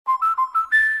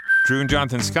Drew and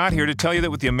Jonathan Scott here to tell you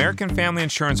that with the American Family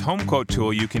Insurance Home Quote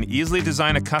tool, you can easily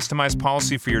design a customized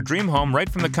policy for your dream home right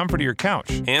from the comfort of your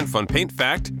couch. And fun paint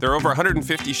fact, there are over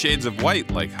 150 shades of white,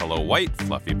 like Hello White,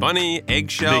 Fluffy Bunny,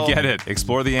 Eggshell. They get it.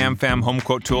 Explore the AmFam Home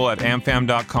Quote tool at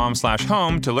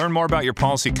amfam.com/home to learn more about your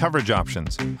policy coverage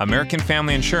options. American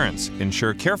Family Insurance.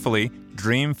 Insure carefully,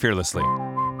 dream fearlessly.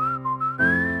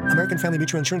 American Family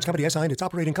Mutual Insurance Company SI and its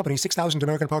operating company, 6000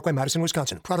 American Parkway, Madison,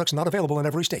 Wisconsin. Products not available in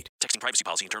every state. Texting privacy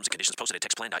policy and terms and conditions posted at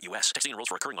textplan.us. Texting enrolls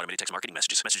for recurring automated text marketing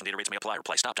messages. Message and data rates may apply.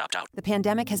 Reply stop to opt out. The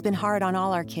pandemic has been hard on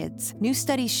all our kids. New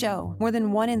studies show more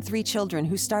than 1 in 3 children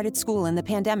who started school in the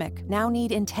pandemic now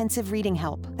need intensive reading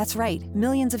help. That's right.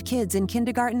 Millions of kids in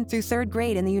kindergarten through 3rd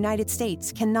grade in the United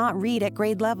States cannot read at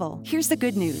grade level. Here's the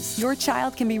good news. Your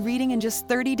child can be reading in just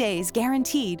 30 days,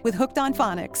 guaranteed, with Hooked on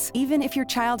Phonics. Even if your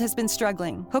child has been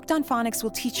struggling, Hooked on Phonics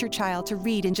will teach your child to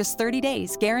read in just 30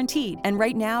 days, guaranteed. And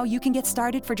right now, you can get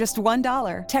started for just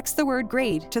 $1. Text the word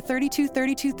GRADE to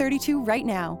 323232 right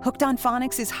now. Hooked on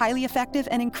Phonics is highly effective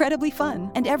and incredibly fun.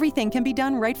 And everything can be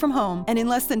done right from home and in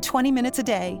less than 20 minutes a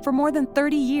day. For more than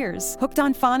 30 years, Hooked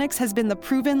on Phonics has been the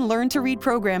proven learn-to-read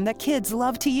program that kids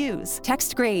love to use.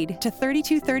 Text GRADE to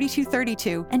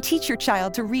 323232 and teach your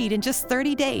child to read in just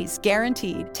 30 days,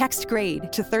 guaranteed. Text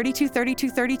GRADE to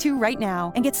 323232 right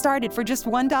now and get started for just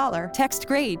 $1. Text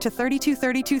GRADE to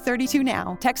 323232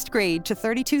 now. Text GRADE to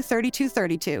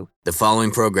 323232. The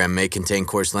following program may contain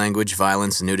coarse language,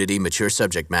 violence, nudity, mature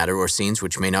subject matter, or scenes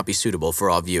which may not be suitable for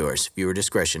all viewers. Viewer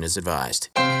discretion is advised.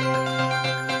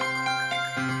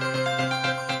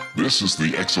 This is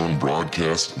the X-Zone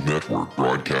Broadcast Network,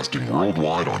 broadcasting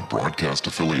worldwide on broadcast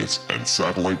affiliates and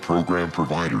satellite program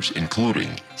providers,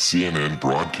 including CNN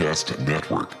Broadcast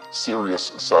Network,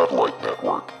 Sirius Satellite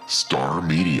Network, Star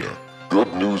Media,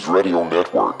 Good News Radio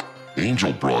Network,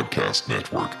 Angel Broadcast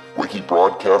Network, Wiki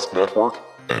Broadcast Network,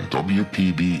 and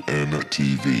WPBN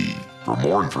TV. For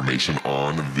more information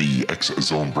on the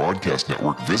X-Zone Broadcast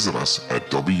Network, visit us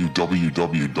at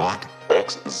www.xzbn.net.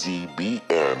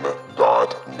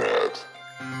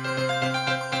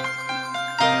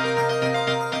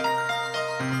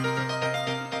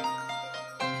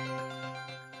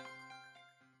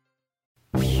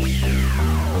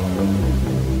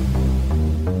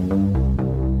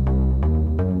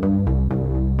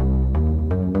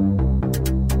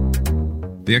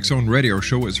 The X-Zone Radio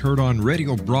Show is heard on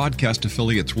radio broadcast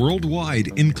affiliates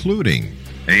worldwide, including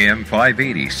AM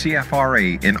 580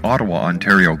 CFRA in Ottawa,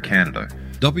 Ontario, Canada.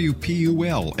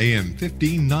 WPUL AM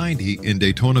 1590 in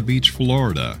Daytona Beach,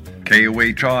 Florida.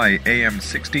 KOHI AM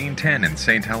 1610 in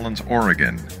St. Helens,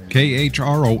 Oregon.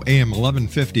 KHRO AM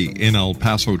 1150 in El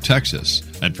Paso, Texas.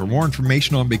 And for more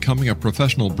information on becoming a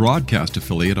professional broadcast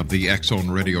affiliate of the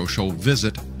X-Zone Radio Show,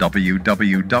 visit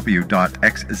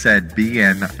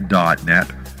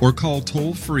www.xzbn.net or call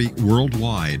toll-free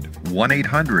worldwide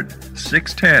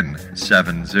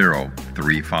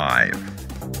 1-800-610-7035.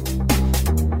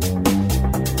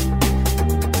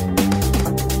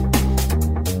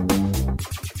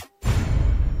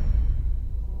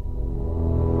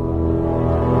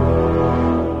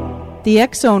 The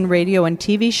X-Zone radio and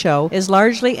TV show is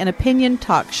largely an opinion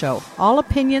talk show. All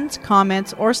opinions,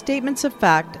 comments, or statements of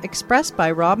fact expressed by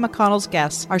Rob McConnell's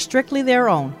guests are strictly their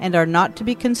own and are not to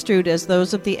be construed as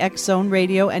those of the X-Zone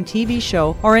radio and TV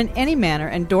show or in any manner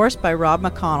endorsed by Rob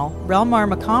McConnell, Relmar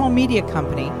McConnell Media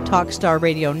Company, Talkstar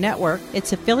Radio Network,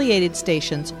 its affiliated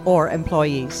stations, or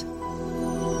employees.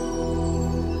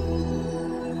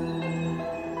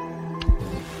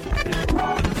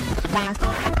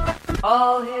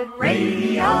 All Hit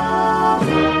Radio.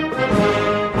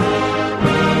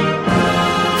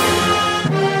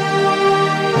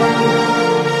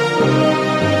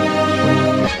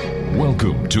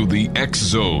 Welcome to the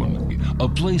X-Zone, a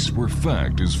place where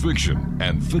fact is fiction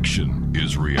and fiction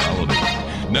is reality.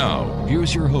 Now,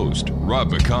 here's your host, Rob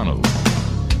McConnell.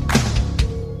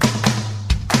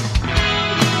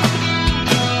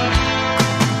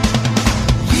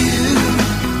 You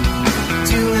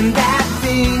doing that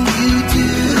thing you do,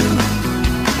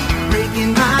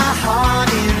 breaking my heart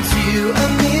into a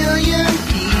million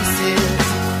pieces,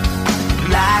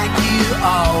 like you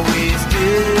always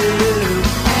do.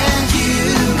 And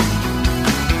you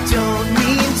don't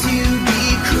mean to be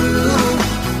cruel,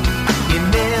 you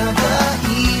never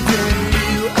even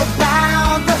knew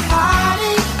about the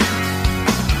heartache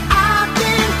I've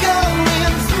been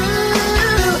going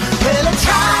through. Well, I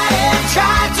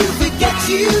try to forget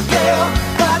you, girl,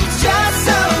 but it's just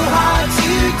so hard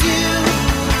to do.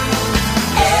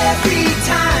 Every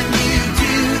time you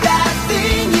do that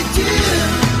thing you do.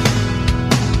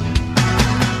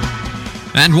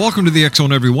 And And welcome to the X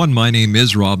Zone, everyone. My name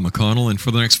is Rob McConnell, and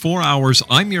for the next 4 hours,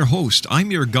 I'm your host.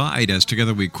 I'm your guide as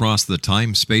together we cross the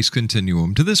time-space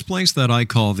continuum to this place that I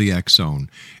call the X Zone.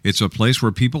 It's a place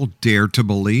where people dare to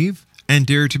believe and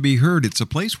dare to be heard. It's a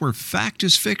place where fact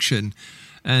is fiction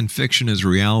and fiction is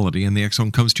reality. And the X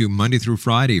Zone comes to you Monday through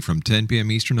Friday from 10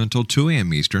 p.m. Eastern until 2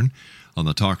 a.m. Eastern on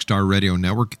the Talkstar Radio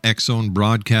Network, X Zone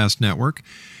Broadcast Network,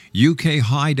 UK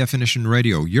High Definition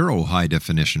Radio, Euro High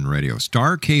Definition Radio,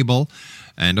 Star Cable,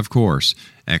 and of course,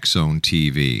 X Zone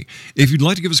TV. If you'd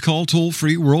like to give us a call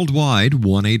toll-free worldwide,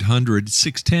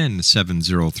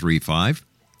 1-800-610-7035.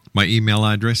 My email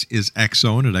address is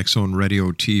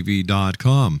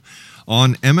xzone@xzoneradiotv.com.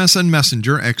 On MSN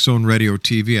Messenger,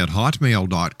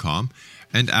 xzoneradiotv@hotmail.com,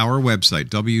 and our website,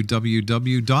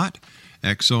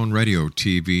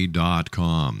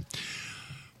 www.xzoneradiotv.com.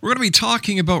 We're going to be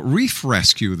talking about reef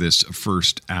rescue this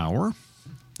first hour.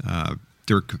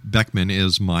 DIRK BECKMAN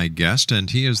is my guest, and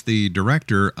he is the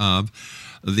director of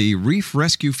the Reef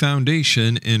Rescue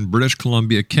Foundation in British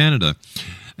Columbia, Canada.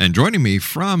 And joining me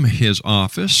from his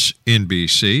office in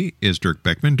BC is DIRK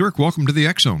BECKMAN. DIRK, welcome to the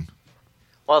X Zone.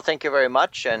 Well, thank you very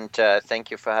much, and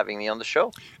thank you for having me on the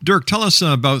show. DIRK, tell us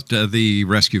about the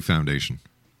Rescue Foundation.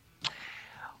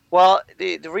 Well,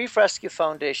 the Reef Rescue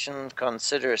Foundation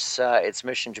considers its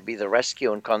mission to be the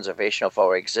rescue and conservation of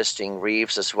our existing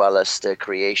reefs, as well as the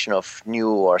creation of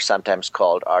new, or sometimes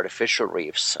called artificial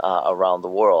reefs around the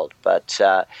world. But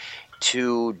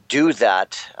to do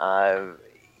that,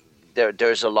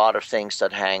 there's a lot of things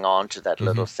that hang on to that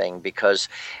little thing, because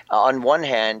on one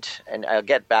hand, and I'll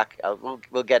get back,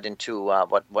 we'll get into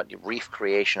what reef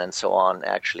creation and so on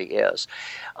actually is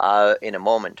in a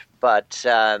moment, but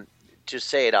to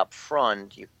say it up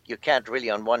front, you can't really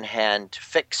on one hand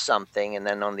fix something, and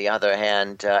then on the other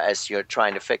hand, as you're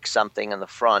trying to fix something in the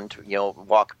front,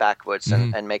 walk backwards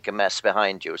and make a mess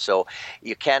behind you. So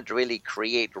you can't really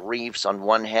create reefs on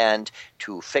one hand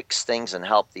to fix things and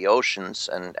help the oceans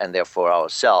and therefore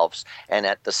ourselves, and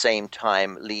at the same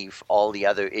time leave all the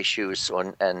other issues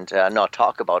and not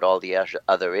talk about all the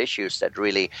other issues that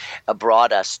really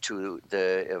brought us to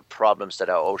the problems that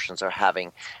our oceans are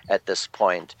having at this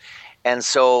point. And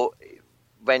so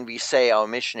when we say our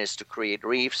mission is to create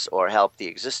reefs or help the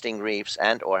existing reefs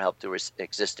or help the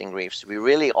existing reefs, we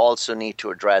really also need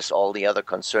to address all the other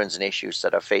concerns and issues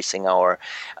that are facing our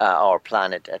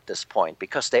planet at this point,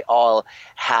 because they all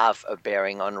have a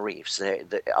bearing on reefs.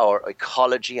 Our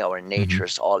ecology, our nature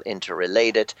is all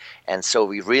interrelated, and so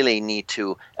we really need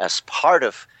to, as part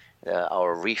of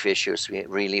our reef issues, we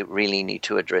really need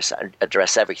to address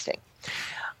everything.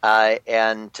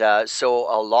 So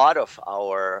a lot of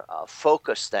our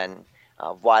focus then,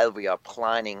 while we are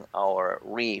planning our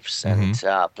reefs and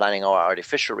planning our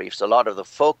artificial reefs, a lot of the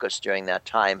focus during that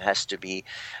time has to be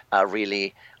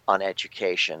really on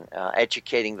education,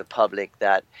 educating the public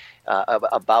that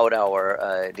about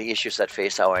the issues that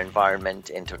face our environment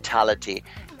in totality,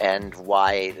 and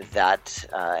why that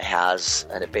has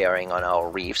a bearing on our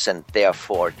reefs and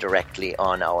therefore directly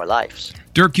on our lives.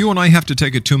 DIRK, you and I have to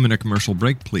take a 2-minute commercial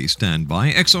break. Please stand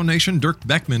by. X Zone Nation, DIRK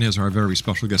BECKMAN is our very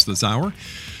special guest this hour.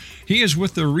 He is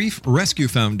with the Reef Rescue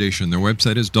Foundation. Their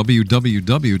website is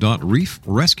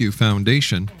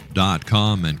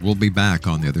www.reefrescuefoundation.com, and we'll be back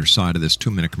on the other side of this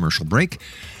 2-minute commercial break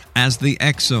as the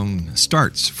X Zone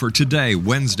starts for today,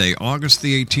 Wednesday, August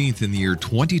the 18th in the year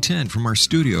 2010 from our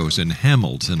studios in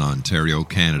Hamilton, Ontario,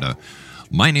 Canada.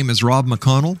 My name is Rob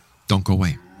McConnell. Don't go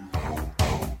away.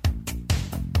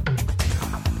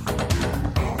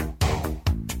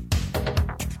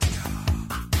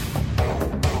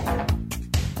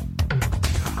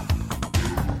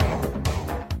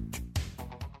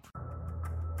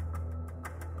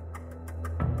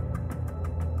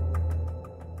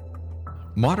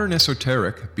 Modern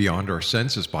Esoteric, Beyond Our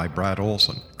Senses by Brad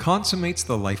Olson, consummates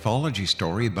the lifeology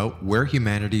story about where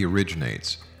humanity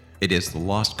originates. It is the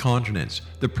lost continents,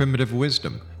 the primitive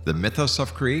wisdom, the mythos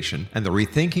of creation, and the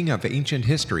rethinking of ancient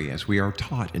history as we are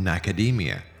taught in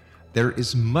academia. There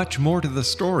is much more to the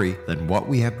story than what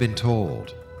we have been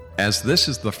told. As this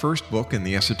is the first book in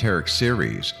the Esoteric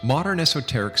series, Modern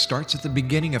Esoteric starts at the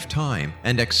beginning of time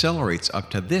and accelerates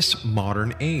up to this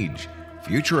modern age.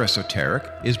 Future Esoteric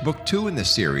is book 2 in the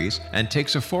series and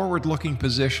takes a forward-looking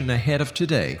position ahead of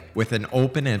today with an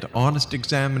open and honest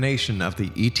examination of the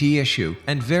ET issue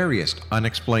and various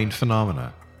unexplained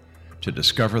phenomena. To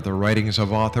discover the writings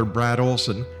of author Brad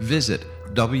Olson, visit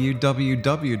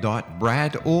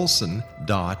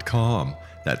www.bradolson.com.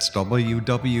 That's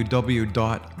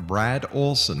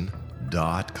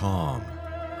www.bradolson.com.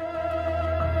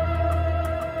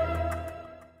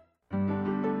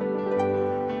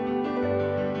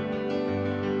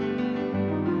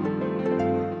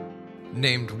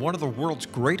 Named one of the world's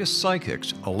greatest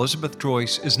psychics, Elizabeth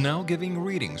Joyce is now giving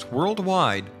readings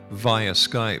worldwide via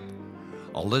Skype.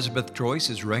 Elizabeth Joyce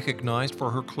is recognized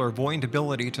for her clairvoyant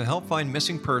ability to help find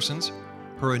missing persons,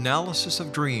 her analysis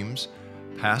of dreams,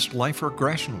 past life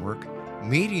regression work,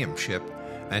 mediumship,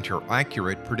 and her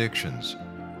accurate predictions.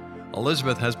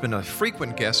 Elizabeth has been a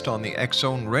frequent guest on the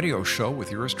X-Zone radio show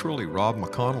with yours truly, Rob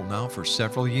McConnell, now for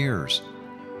several years.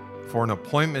 For an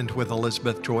appointment with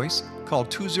Elizabeth Joyce, call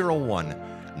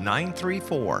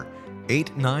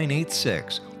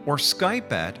 201-934-8986 or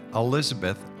Skype at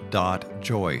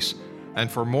elizabeth.joyce.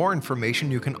 And for more information,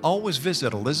 you can always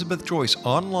visit Elizabeth Joyce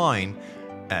online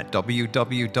at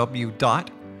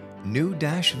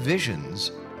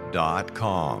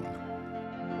www.new-visions.com.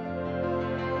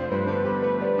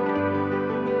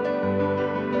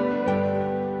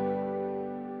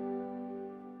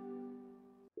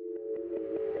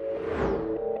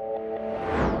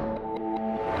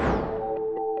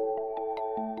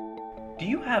 Do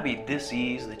you have a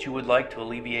disease that you would like to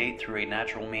alleviate through a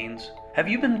natural means? Have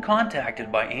you been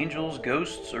contacted by angels,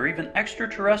 ghosts, or even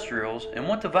extraterrestrials and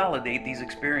want to validate these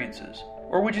experiences?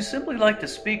 Or would you simply like to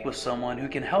speak with someone who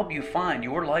can help you find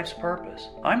your life's purpose?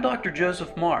 I'm Dr.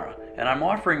 Joseph Mara, and I'm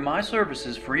offering my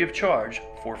services free of charge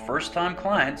for first-time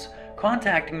clients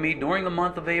contacting me during the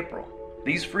month of April.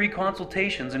 These free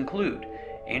consultations include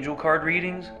angel card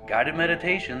readings, guided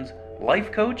meditations,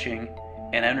 life coaching,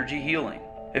 and energy healing.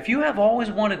 If you have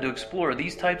always wanted to explore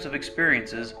these types of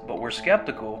experiences but were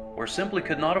skeptical or simply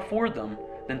could not afford them,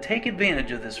 then take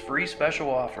advantage of this free special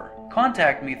offer.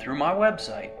 Contact me through my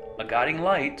website,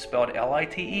 aguidinglight, spelled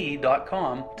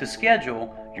lite.com, to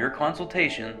schedule your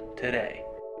consultation today.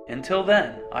 Until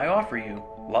then, I offer you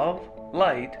love,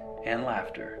 light, and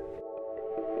laughter.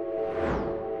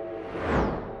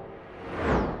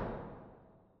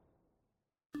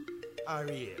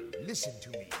 Ariel, listen to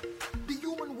me. The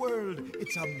human world,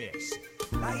 it's a mess.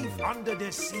 Life under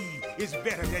the sea is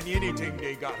better than anything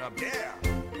they got up there.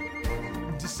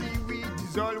 The seaweed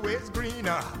is always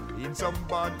greener in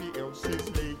somebody else's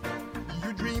lake.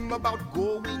 You dream about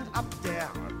going up there,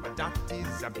 but that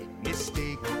is a big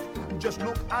mistake. Just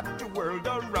look at the world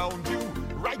around you,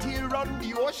 right here on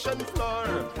the ocean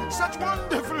floor. Such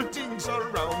wonderful things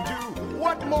around you.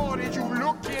 What more are you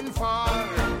looking for?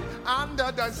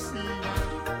 Under the sea,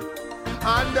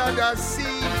 under the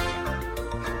sea.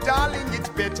 Darling, it's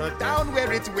better down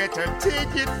where it's wetter.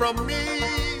 Take it from me.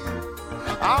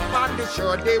 Up on the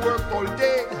shore, they work all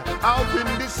day. Out in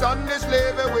the sun, they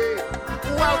slave away.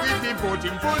 While we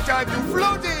devoting full time to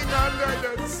floating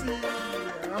under the sea.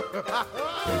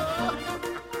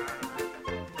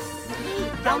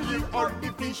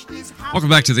 Welcome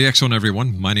back to the X-Zone,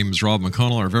 everyone. My name is Rob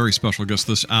McConnell. Our very special guest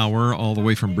this hour, all the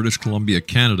way from British Columbia,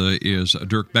 Canada, is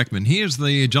DIRK BECKMAN. He is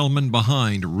the gentleman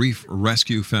behind Reef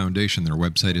Rescue Foundation. Their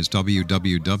website is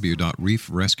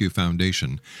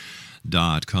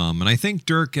www.reefrescuefoundation.com. And I think,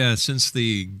 DIRK, since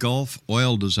the Gulf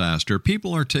oil disaster,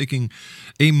 people are taking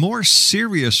a more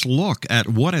serious look at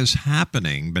what is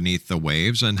happening beneath the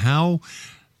waves and how,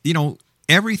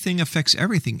 everything affects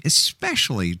everything,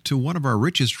 especially to one of our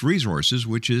richest resources,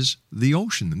 which is the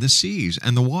ocean, the seas,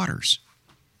 and the waters.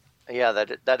 Yeah,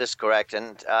 that is correct.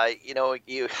 And,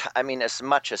 as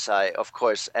much as I, of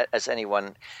course, as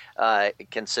anyone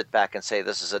can sit back and say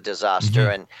this is a disaster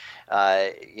and,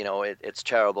 it's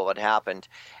terrible what happened,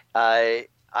 I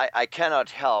cannot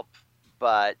help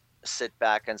but sit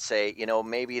back and say,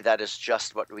 maybe that is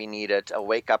just what we needed, a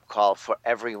wake-up call for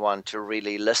everyone to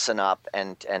really listen up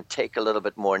and take a little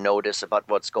bit more notice about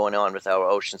what's going on with our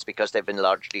oceans, because they've been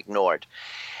largely ignored.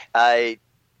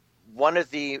 One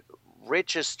of the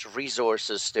richest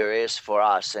resources there is for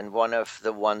us, and one of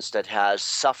the ones that has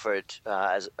suffered,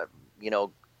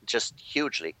 just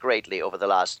hugely, greatly over the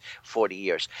last 40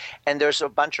 years. And there's a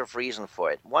bunch of reason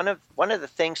for it. One of the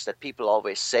things that people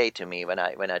always say to me when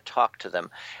I talk to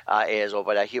them is, or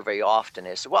what I hear very often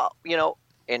is, well,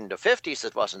 in the 50s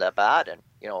it wasn't that bad, and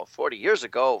 40 years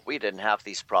ago we didn't have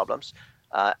these problems.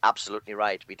 Absolutely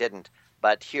right, we didn't.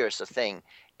 But here's the thing.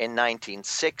 In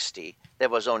 1960, there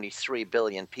was only 3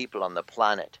 billion people on the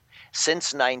planet.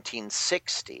 Since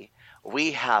 1960,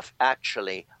 we have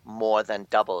actually more than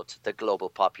doubled the global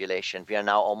population. We are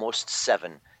now almost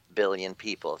 7 billion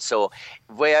people. So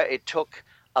where it took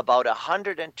about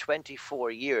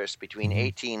 124 years between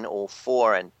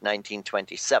 1804 and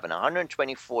 1927,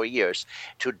 124 years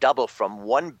to double from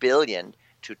 1 billion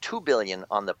to 2 billion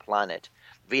on the planet,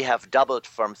 we have doubled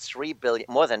from 3 billion,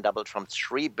 more than doubled from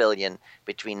 3 billion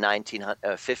between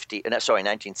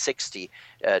 1960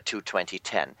 to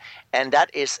 2010. And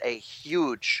that is a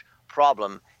huge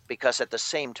problem, because at the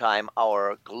same time,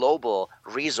 our global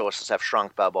resources have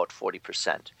shrunk by about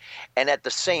 40%. And at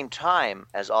the same time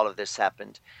as all of this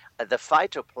happened, the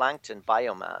phytoplankton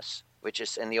biomass, which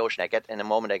is in the ocean, in a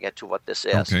moment I get to what this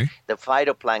is. Okay. The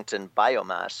phytoplankton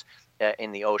biomass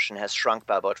in the ocean has shrunk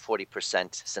by about 40%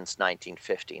 since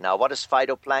 1950. Now, what is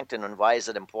phytoplankton and why is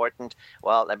it important?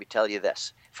 Well, let me tell you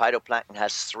this. Phytoplankton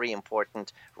has three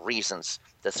important reasons,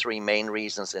 the three main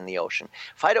reasons in the ocean.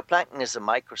 Phytoplankton is a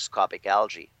microscopic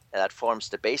algae that forms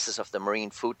the basis of the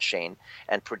marine food chain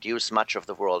and produce much of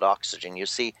the world oxygen. You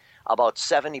see, about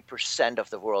 70% of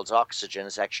the world's oxygen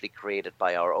is actually created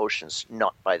by our oceans,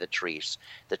 not by the trees.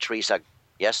 The trees are,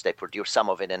 yes, they produce some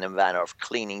of it in a manner of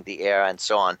cleaning the air and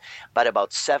so on, but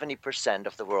about 70%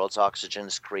 of the world's oxygen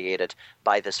is created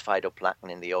by this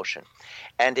phytoplankton in the ocean.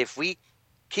 And if we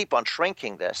keep on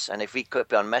shrinking this, and if we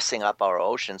keep on messing up our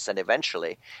oceans, then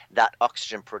eventually that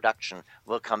oxygen production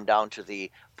will come down to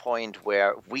the point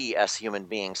where we as human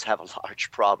beings have a large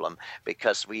problem,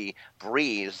 because we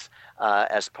breathe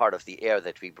as part of the air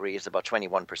that we breathe, about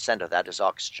 21% of that is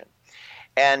oxygen.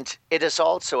 And it is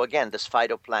also, again, this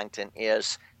phytoplankton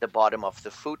is the bottom of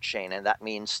the food chain, and that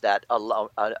means that,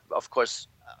 of course,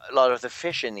 a lot of the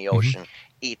fish in the ocean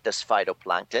eat this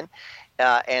phytoplankton.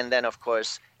 And then, of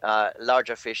course,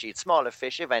 larger fish eat smaller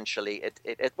fish. Eventually,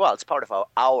 it's part of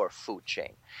our food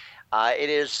chain. It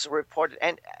is reported,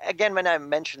 and again, when I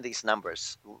mention these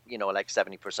numbers, like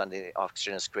 70% of the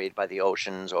oxygen is created by the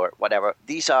oceans or whatever,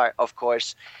 these are, of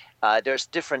course, there's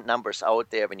different numbers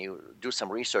out there when you do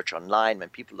some research online. When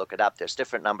people look it up, there's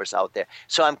different numbers out there.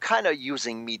 So I'm kind of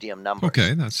using medium numbers.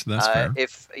 Okay, that's fair.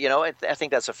 I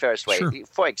think that's the fairest way. Sure.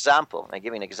 For example, I'm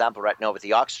giving an example right now with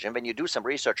the oxygen. When you do some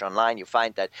research online, you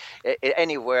find that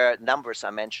numbers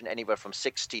are mentioned anywhere from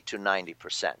 60 to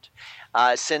 90%.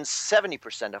 Since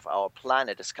 70% of our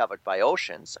planet is covered by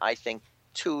oceans, I think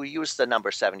to use the number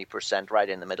 70% right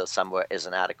in the middle somewhere is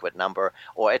an adequate number,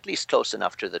 or at least close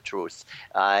enough to the truth.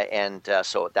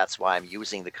 So that's why I'm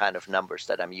using the kind of numbers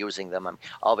that I'm using them. I'm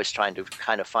always trying to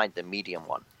kind of find the medium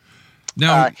one.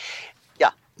 Now,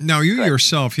 Now, you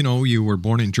yourself, you were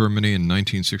born in Germany in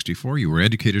 1964. You were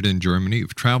educated in Germany.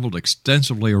 You've traveled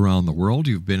extensively around the world.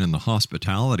 You've been in the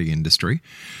hospitality industry.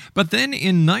 But then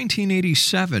in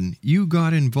 1987, you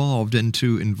got involved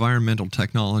into environmental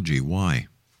technology. Why?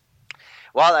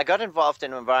 Well, I got involved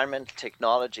in environmental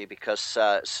technology because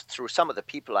through some of the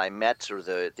people I met through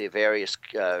the various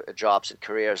jobs and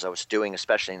careers I was doing,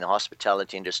 especially in the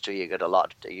hospitality industry, you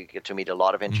get to meet a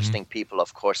lot of interesting people.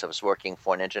 Of course, I was working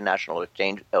for an international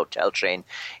hotel chain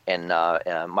in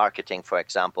marketing, for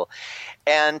example.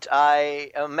 And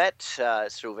I met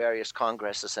through various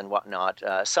congresses and whatnot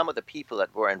some of the people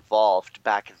that were involved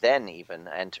back then even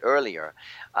and earlier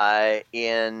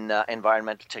in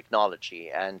environmental technology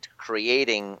and creating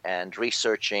and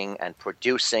researching and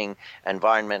producing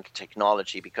environmental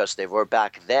technology, because they were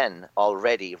back then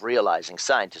already realizing,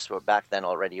 scientists were back then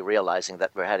already realizing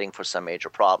that we're heading for some major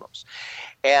problems.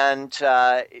 And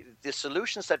the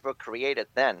solutions that were created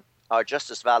then are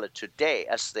just as valid today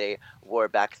as they were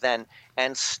back then,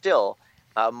 and still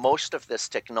most of this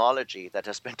technology that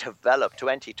has been developed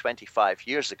 20, 25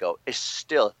 years ago is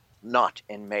still not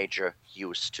in major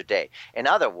use today. In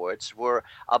other words, we're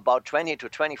about 20 to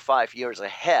 25 years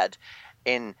ahead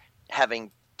in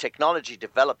having technology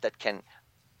developed that can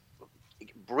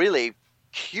really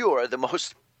cure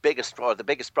the biggest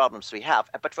problems we have,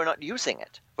 but we're not using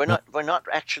it. We're not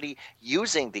actually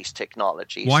using these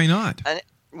technologies. Why not?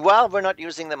 Well, we're not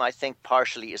using them, I think,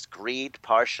 partially is greed,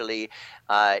 partially,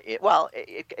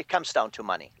 it comes down to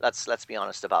money. Let's be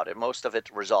honest about it. Most of it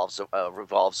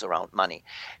revolves around money.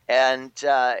 And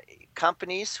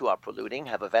companies who are polluting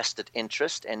have a vested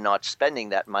interest in not spending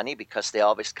that money, because they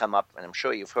always come up, and I'm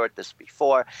sure you've heard this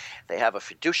before, they have a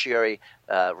fiduciary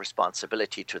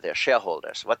responsibility to their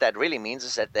shareholders. What that really means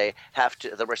is that they have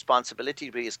the responsibility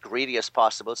to be as greedy as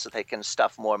possible so they can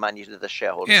stuff more money to the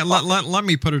shareholders. Yeah, let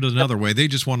me put it another way. They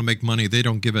just want to make money. They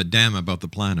don't give a damn about the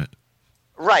planet.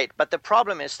 Right, but the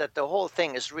problem is that the whole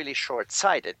thing is really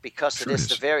short-sighted, because it is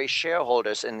the very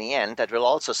shareholders in the end that will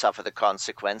also suffer the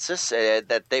consequences,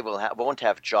 that they won't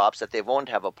have jobs, that they won't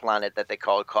have a planet that they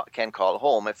can call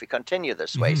home if we continue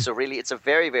this way. So really it's a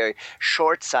very, very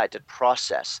short-sighted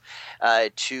process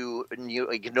to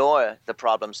ignore the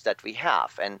problems that we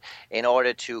have. And in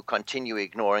order to continue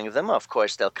ignoring them, of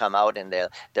course, they'll come out and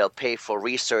they'll pay for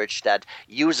research that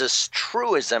uses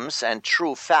truisms and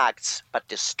true facts, but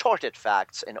distorted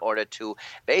facts, in order to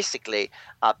basically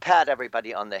pat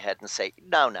everybody on the head and say,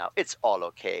 no, it's all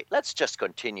okay. Let's just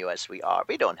continue as we are.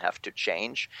 We don't have to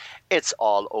change. It's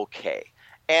all okay.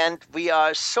 And we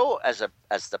are so, as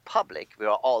the public, we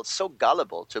are all so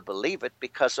gullible to believe it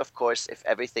because, of course, if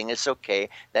everything is okay,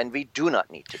 then we do not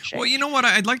need to change. Well, you know what?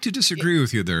 I'd like to disagree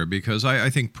with you there because I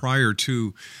think prior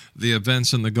to the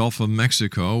events in the Gulf of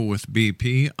Mexico with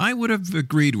BP, I would have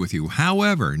agreed with you.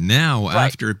 However, now,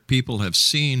 after people have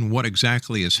seen what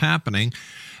exactly is happening,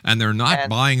 and they're not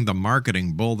buying the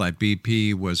marketing bull that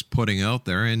BP was putting out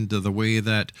there, and the way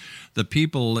that the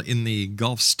people in the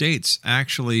Gulf states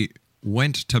actually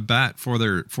went to bat for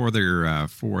their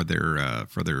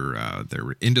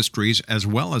industries as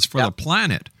well as for the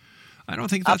planet. I don't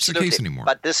think that's the case anymore.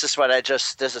 But this is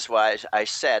why I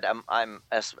said I'm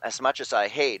as much as I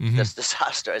hate this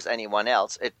disaster as anyone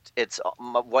else. It's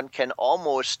one can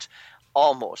almost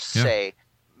say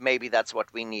maybe that's what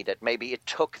we needed. Maybe it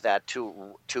took that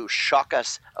to shock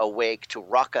us awake, to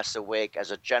rock us awake as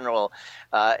a general,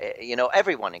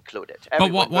 everyone included.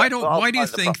 But why do you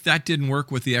think that didn't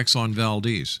work with the Exxon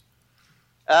Valdez?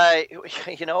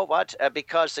 You know what?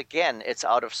 Because again, it's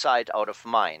out of sight, out of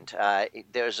mind.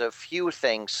 There's a few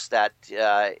things that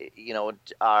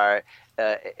are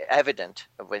evident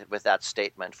with that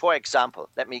statement. For example,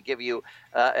 let me give you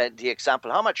the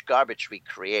example how much garbage we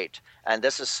create, and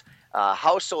this is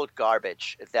household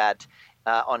garbage that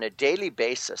on a daily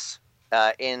basis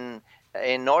in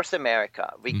North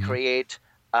America we create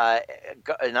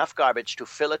enough garbage to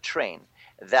fill a train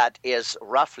that is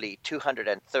roughly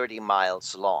 230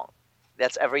 miles long.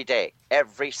 That's every day,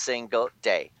 every single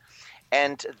day.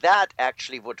 And that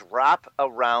actually would wrap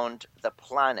around the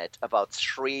planet about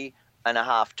 3 to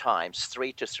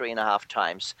 3.5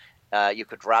 times. You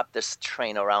could wrap this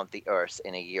train around the Earth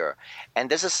in a year. And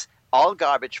this is all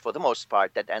garbage for the most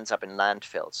part that ends up in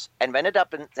landfills. And when it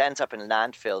ends up in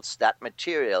landfills, that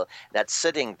material that's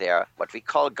sitting there, what we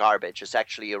call garbage, is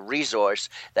actually a resource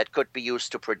that could be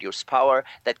used to produce power,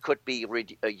 that could be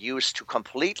used to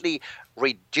completely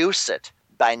reduce it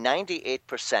by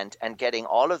 98% and getting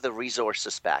all of the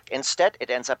resources back. Instead, it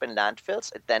ends up in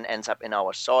landfills. It then ends up in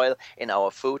our soil, in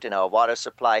our food, in our water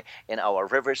supply, in our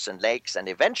rivers and lakes. And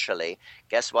eventually,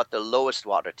 guess what the lowest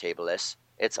water table is?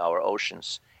 It's our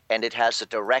oceans. And it has a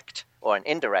direct or an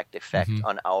indirect effect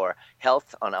on our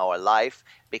health, on our life,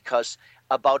 because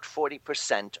about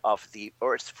 40% of the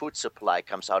Earth's food supply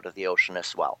comes out of the ocean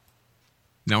as well.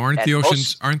 Now, aren't the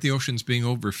oceans being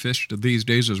overfished these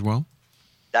days as well?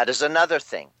 That is another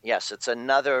thing. Yes, it's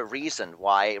another reason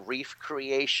why reef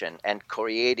creation and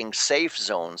creating safe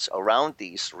zones around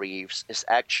these reefs is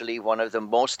actually one of the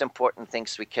most important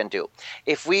things we can do.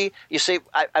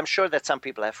 I'm sure that some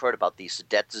people have heard about these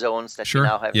dead zones that we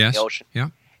now have in the ocean.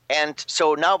 Yeah. And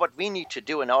so now what we need to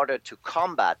do in order to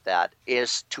combat that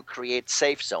is to create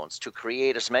safe zones, to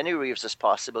create as many reefs as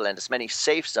possible and as many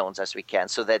safe zones as we can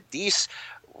so that these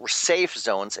safe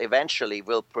zones eventually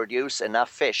will produce enough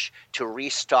fish to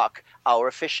restock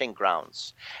our fishing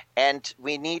grounds. And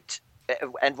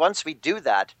once we do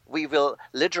that, we will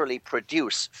literally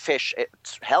produce fish,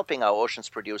 helping our oceans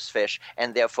produce fish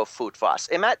and therefore food for us.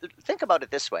 Think about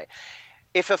it this way.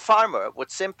 If a farmer would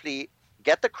simply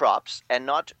get the crops and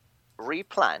not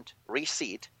replant,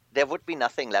 reseed, there would be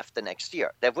nothing left the next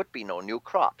year. There would be no new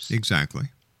crops. Exactly.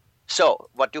 So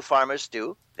what do farmers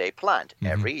do? They plant.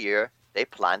 Every year they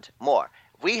plant more.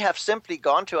 We have simply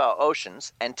gone to our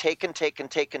oceans and taken,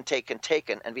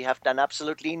 and we have done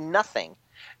absolutely nothing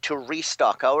to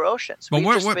restock our oceans. But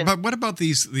what about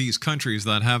these countries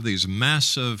that have these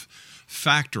massive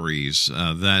factories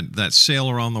that sail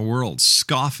around the world,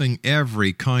 scoffing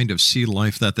every kind of sea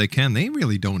life that they can? They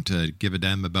really don't give a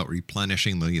damn about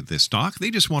replenishing the stock.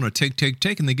 They just want to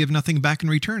take, and they give nothing back in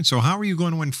return. So how are you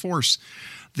going to enforce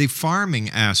the farming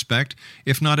aspect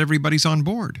if not everybody's on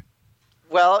board?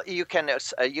 Well, you can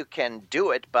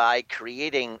do it by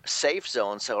creating safe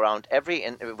zones around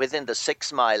within the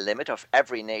 6-mile limit of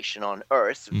every nation on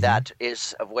Earth. That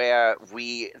is where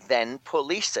we then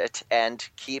police it and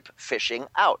keep fishing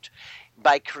out.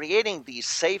 By creating these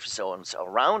safe zones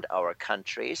around our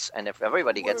countries, and if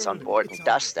everybody gets on board and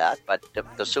does that, but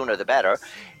the sooner the better,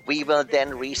 we will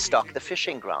then restock the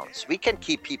fishing grounds. We can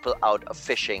keep people out of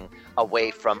fishing away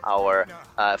from our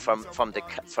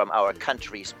our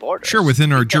country's borders. Sure,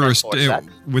 within our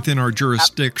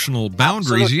jurisdictional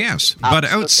boundaries, Absolutely. Yes. Absolutely. But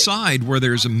outside where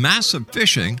there's massive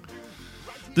fishing,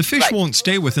 the fish won't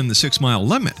stay within the 6-mile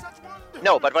limit.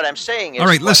 No, but what I'm saying is... All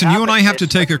right, listen, you and I have to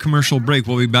take a commercial break.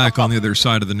 We'll be back on the other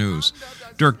side of the news.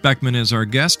 DIRK BECKMAN is our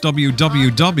guest.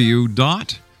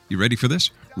 www. You ready for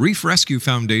this?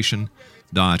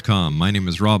 ReefRescueFoundation.com. My name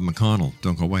is Rob McConnell.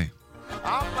 Don't go away.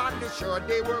 Up on the shore,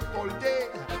 they work all day.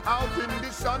 Out in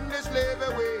the sun, they slave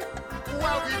away.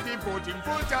 Now we've been devoting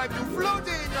full time to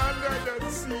floating under the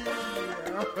sea.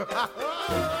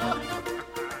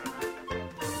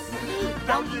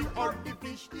 Dying on the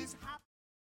fish is happy.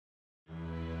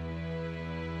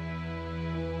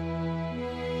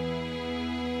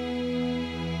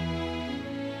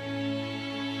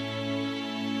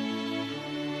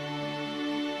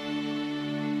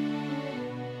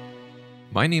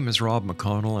 My name is Rob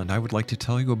McConnell, and I would like to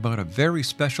tell you about a very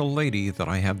special lady that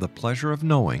I have the pleasure of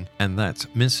knowing, and that's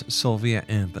Miss Sylvia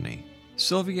Anthony.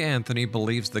 Sylvia Anthony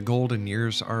believes the golden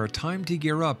years are a time to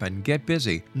gear up and get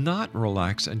busy, not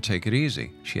relax and take it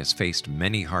easy. She has faced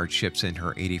many hardships in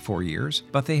her 84 years,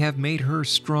 but they have made her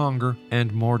stronger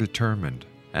and more determined.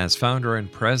 As founder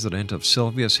and president of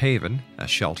Sylvia's Haven, a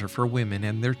shelter for women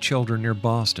and their children near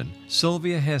Boston,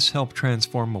 Sylvia has helped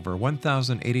transform over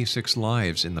 1,086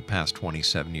 lives in the past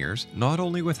 27 years, not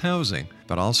only with housing,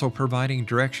 but also providing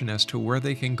direction as to where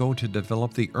they can go to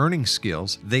develop the earning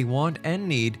skills they want and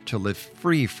need to live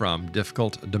free from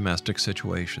difficult domestic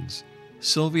situations.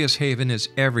 Sylvia's Haven is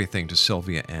everything to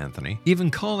Sylvia Anthony, even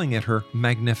calling it her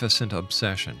magnificent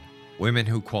obsession. Women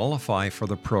who qualify for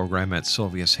the program at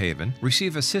Sylvia's Haven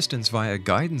receive assistance via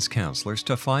guidance counselors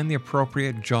to find the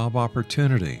appropriate job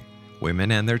opportunity.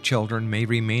 Women and their children may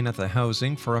remain at the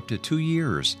housing for up to 2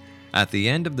 years. At the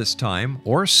end of this time,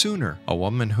 or sooner, a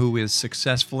woman who is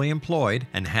successfully employed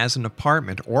and has an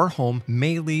apartment or home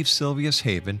may leave Sylvia's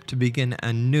Haven to begin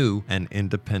a new and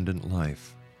independent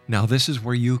life. Now this is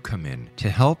where you come in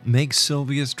to help make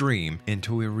Sylvia's dream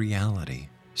into a reality.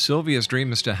 Sylvia's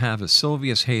dream is to have a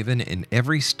Sylvia's Haven in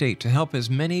every state to help as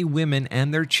many women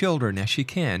and their children as she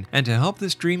can, and to help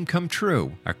this dream come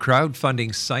true, a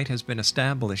crowdfunding site has been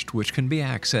established which can be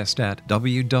accessed at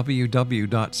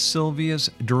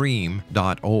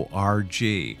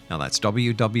www.sylviasdream.org. Now that's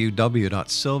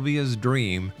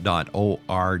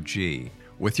www.sylviasdream.org.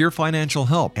 With your financial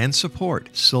help and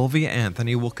support, Sylvia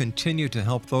Anthony will continue to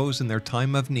help those in their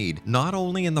time of need, not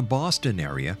only in the Boston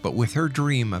area, but with her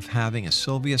dream of having a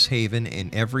Sylvia's Haven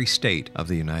in every state of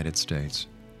the United States.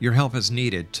 Your help is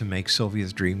needed to make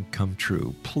Sylvia's dream come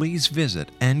true. Please visit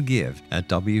and give at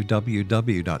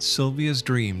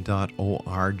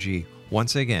www.sylviasdream.org.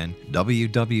 Once again,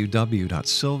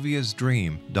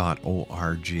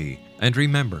 www.sylviasdream.org. And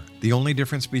remember, the only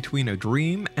difference between a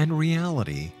dream and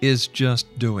reality is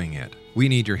just doing it. We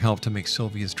need your help to make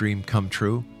Sylvia's dream come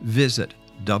true. Visit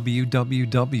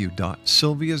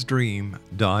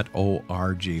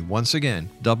www.sylviasdream.org. Once again,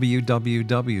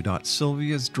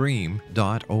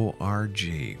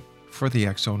 www.sylviasdream.org. For the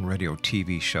X Zone Radio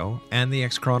TV show and the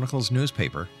X Chronicles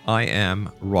newspaper, I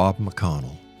am Rob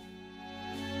McConnell.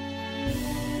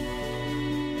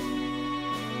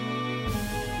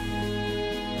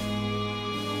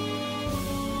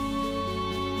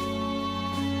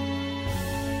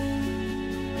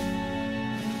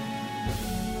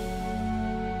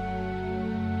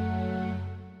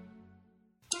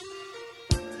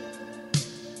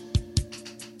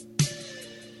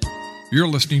 You're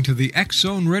listening to the X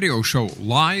Zone Radio Show,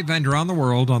 live and around the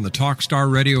world on the Talkstar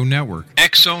Radio Network,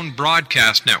 X Zone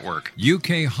Broadcast Network,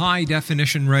 UK High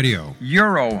Definition Radio,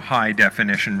 Euro High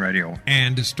Definition Radio,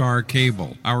 and Star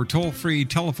Cable. Our toll-free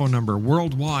telephone number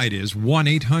worldwide is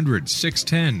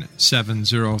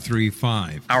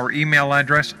 1-800-610-7035. Our email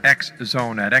address,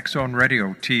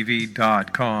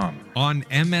 xzone@xzoneradiotv.com. On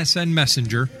MSN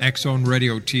Messenger,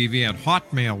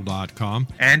 xzoneradiotv@hotmail.com.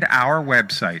 And our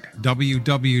website,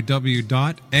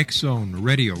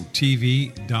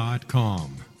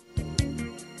 www.xzoneradiotv.com.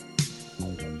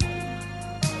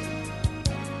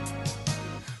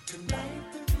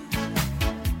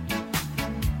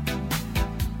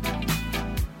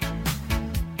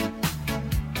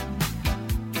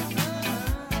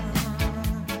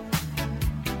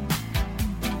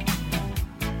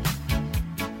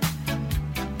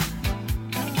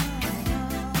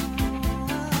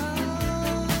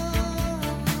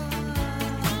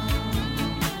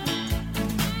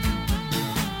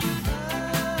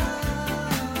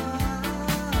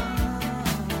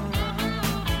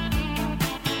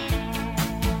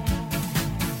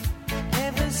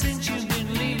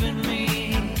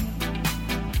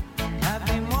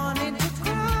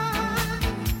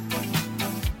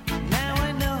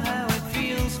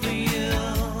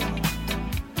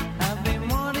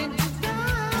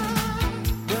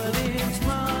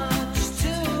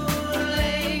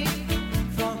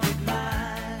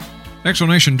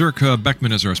 Explanation, DIRK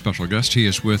BECKMAN is our special guest. He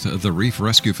is with the Reef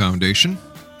Rescue Foundation.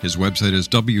 His website is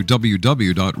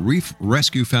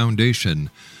www.reefrescuefoundation.com.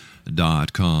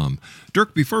 DIRK.com.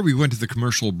 Dirk, before we went to the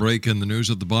commercial break and the news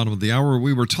at the bottom of the hour,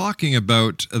 we were talking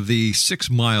about the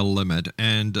 6-mile limit.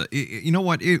 And you know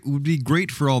what? It would be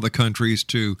great for all the countries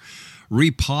to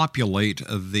repopulate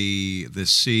the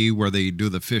sea where they do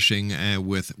the fishing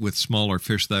with smaller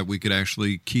fish, that we could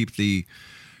actually keep the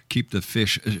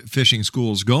fishing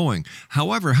schools going.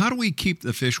 However, how do we keep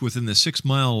the fish within the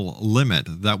 6-mile limit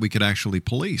that we could actually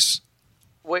police?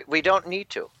 We don't need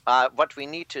to. What we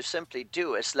need to simply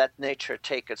do is let nature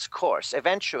take its course.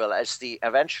 Eventually, as the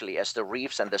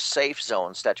reefs and the safe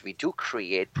zones that we do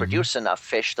create produce enough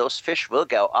fish, those fish will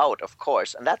go out, of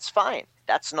course, and that's fine.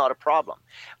 That's not a problem.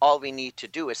 All we need to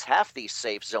do is have these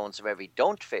safe zones where we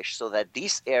don't fish, so that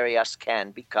these areas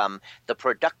can become the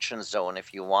production zone,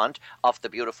 if you want, of the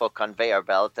beautiful conveyor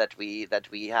belt that we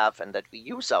have and that we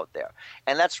use out there.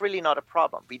 And that's really not a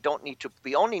problem. We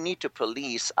only need to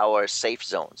police our safe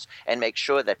zones and make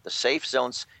sure that the safe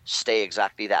zones stay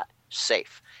exactly that,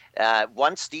 safe.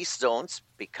 Once these zones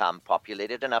become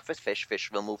populated enough with fish,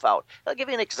 fish will move out. I'll give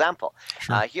you an example.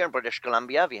 Sure. Here in British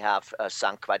Columbia, we have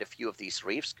sunk quite a few of these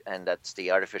reefs, and that's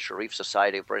the Artificial Reef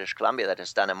Society of British Columbia that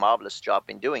has done a marvelous job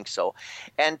in doing so.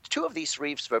 And 2 of these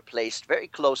reefs were placed very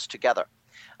close together.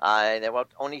 They were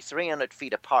only 300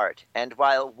 feet apart. And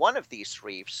while one of these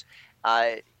reefs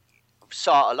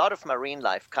saw a lot of marine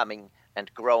life coming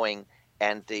and growing,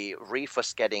 and the reef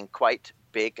was getting quite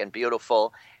big and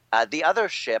beautiful, the other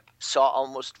ship saw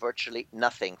almost virtually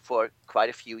nothing for quite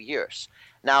a few years.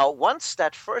 Now, once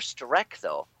that first wreck,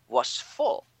 though, was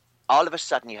full, all of a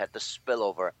sudden you had the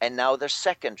spillover, and now the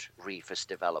second reef is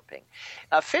developing.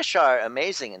 Fish are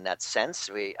amazing in that sense.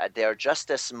 They're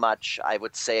just as much, I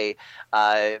would say,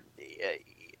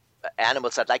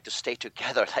 animals that like to stay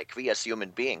together like we as human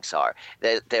beings are.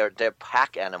 They're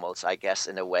pack animals, I guess,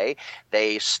 in a way.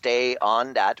 They stay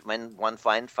on that when one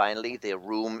finally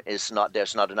there's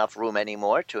not enough room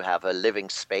anymore to have a living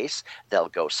space. They'll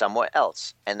go somewhere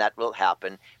else. And that will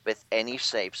happen with any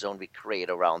safe zone we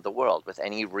create around the world, with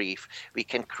any reef we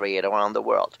can create around the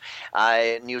world.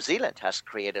 New Zealand has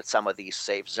created some of these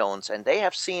safe zones, and they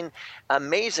have seen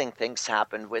amazing things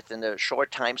happen within a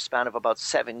short time span of about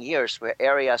 7 years, where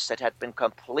areas that had been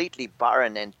completely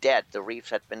barren and dead, the reef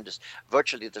had been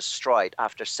virtually destroyed.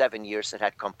 After 7 years, it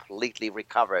had completely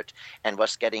recovered and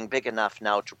was getting big enough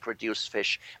now to produce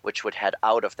fish which would head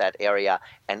out of that area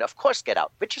and, of course, get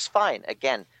out, which is fine.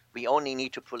 Again, we only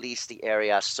need to police the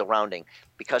areas surrounding,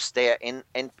 because they're in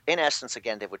essence,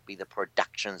 again, they would be the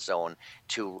production zone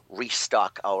to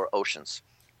restock our oceans.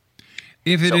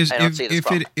 If it is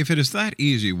that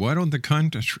easy, why don't the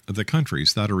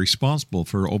countries that are responsible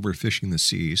for overfishing the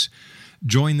seas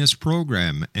join this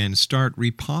program and start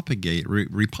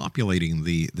repopulating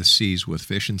the seas with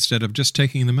fish instead of just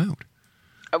taking them out?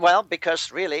 Well,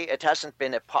 because really it hasn't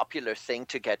been a popular thing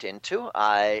to get into.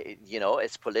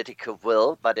 It's political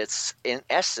will, but it's in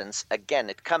essence, again,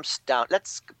 it comes down.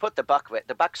 Let's put the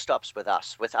buck stops with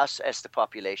us as the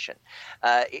population.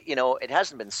 It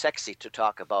hasn't been sexy to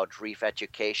talk about reef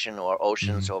education or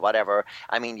oceans or whatever.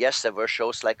 I mean, yes, there were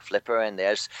shows like Flipper, and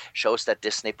there's shows that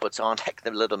Disney puts on like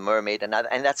The Little Mermaid, and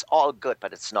that's all good,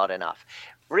 but it's not enough.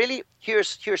 Really,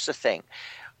 here's the thing.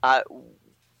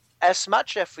 As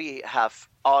much as we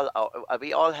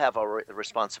all have our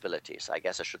responsibilities. I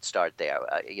guess I should start there.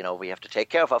 We have to take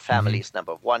care of our families.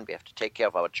 Number one, we have to take care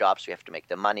of our jobs. We have to make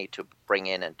the money to bring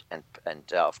in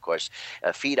and of course,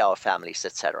 feed our families,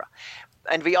 etc.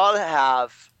 And we all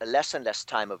have less and less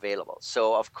time available.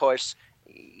 So, of course,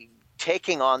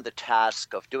 taking on the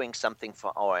task of doing something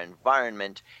for our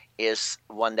environment is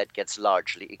one that gets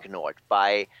largely ignored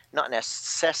by not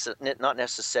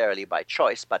necessarily by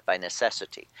choice, but by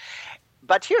necessity.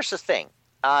 But here's the thing.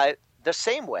 The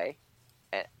same way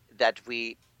that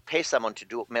we pay someone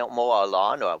to mow our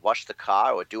lawn or wash the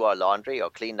car or do our laundry or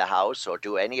clean the house or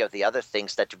do any of the other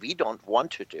things that we don't want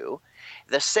to do,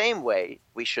 the same way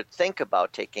we should think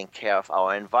about taking care of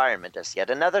our environment as yet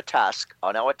another task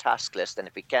on our task list. And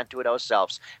if we can't do it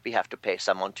ourselves, we have to pay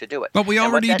someone to do it. But we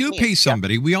already do pay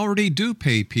somebody. We already do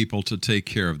pay people to take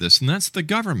care of this, and that's the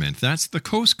government. That's the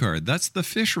Coast Guard. That's the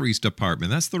Fisheries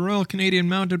Department. That's the Royal Canadian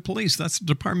Mounted Police. That's the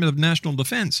Department of National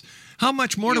Defense. How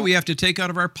much more do we have to take out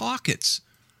of our pockets?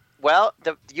 Well,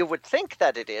 you would think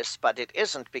that it is, but it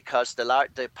isn't, because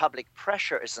the public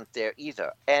pressure isn't there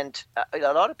either. And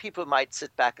a lot of people might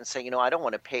sit back and say, I don't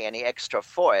want to pay any extra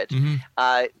for it.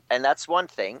 And that's one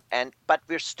thing. But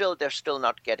they're still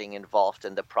not getting involved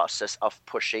in the process of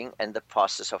pushing and the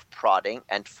process of prodding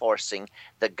and forcing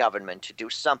the government to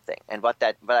do something. And what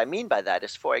I mean by that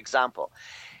is, for example,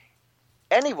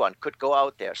 anyone could go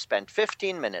out there, spend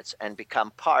 15 minutes, and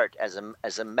become part as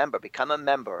a member, become a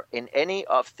member in any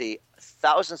of the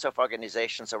thousands of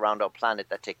organizations around our planet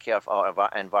that take care of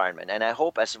our environment. And I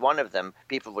hope as one of them,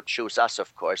 people would choose us,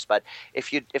 of course. But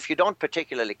if you don't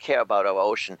particularly care about our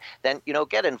ocean, then,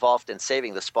 get involved in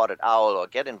saving the spotted owl, or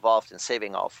get involved in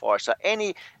saving our forests, or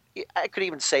I could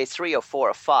even say 3 or 4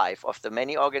 or 5 of the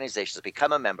many organizations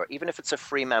become a member, even if it's a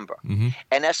free member. Mm-hmm.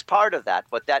 And as part of that,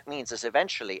 what that means is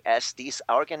eventually, as these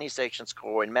organizations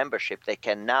grow in membership, they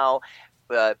can now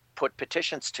put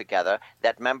petitions together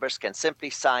that members can simply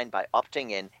sign by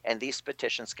opting in, and these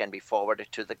petitions can be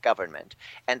forwarded to the government.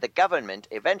 And the government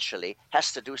eventually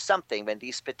has to do something when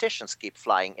these petitions keep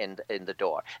flying in the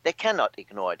door. They cannot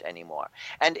ignore it anymore.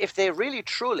 And if they really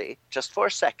truly, just for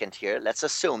a second here, let's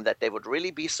assume that they would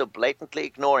really be so blatantly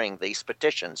ignoring these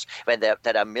petitions when they're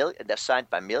signed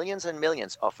by millions and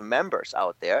millions of members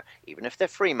out there, even if they're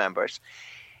free members.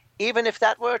 Even if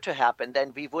that were to happen,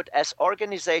 then we would, as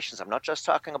organizations, I'm not just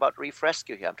talking about Reef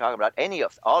Rescue here, I'm talking about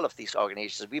all of these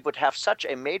organizations, we would have such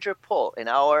a major pull in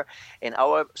our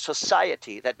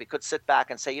society that we could sit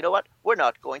back and say, you know what, we're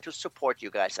not going to support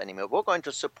you guys anymore. We're going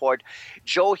to support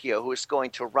Joe here, who is going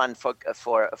to run for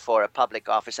a public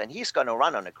office, and he's going to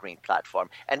run on a green platform,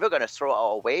 and we're going to throw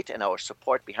our weight and our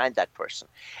support behind that person.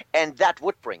 And that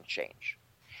would bring change.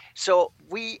 So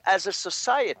we, as a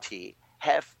society,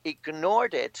 have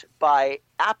ignored it by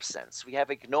absence. We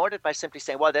have ignored it by simply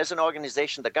saying, well, there's an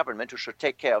organization, the government, who should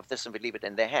take care of this, and we leave it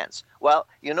in their hands. Well,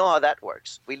 you know how that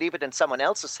works. We leave it in someone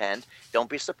else's hand. Don't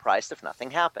be surprised if nothing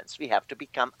happens. We have to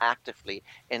become actively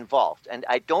involved. And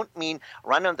I don't mean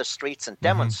run on the streets and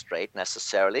demonstrate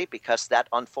necessarily, because that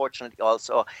unfortunately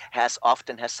also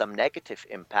often has some negative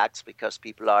impacts, because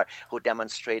people who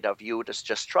demonstrate are viewed as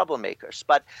just troublemakers.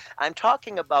 But I'm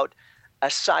talking about an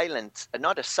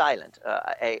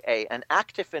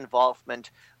active involvement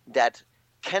that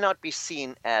cannot be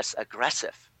seen as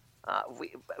aggressive.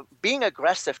 Being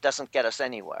aggressive doesn't get us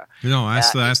anywhere.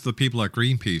 Ask the people at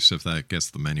Greenpeace if that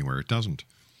gets them anywhere. It doesn't.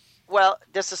 Well,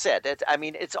 this is it.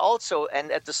 It's also,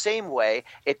 and at the same way,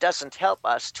 it doesn't help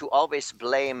us to always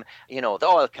blame, the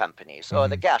oil companies or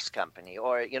the gas company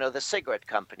or, the cigarette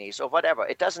companies or whatever.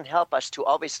 It doesn't help us to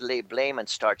always lay blame and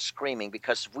start screaming,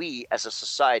 because we as a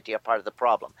society are part of the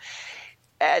problem.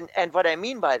 And what I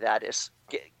mean by that is,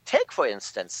 take, for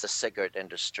instance, the cigarette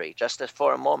industry, just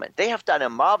for a moment. They have done a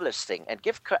marvelous thing, and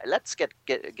let's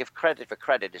give credit where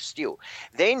credit is due.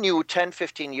 They knew 10,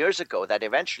 15 years ago that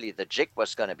eventually the jig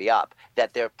was going to be up,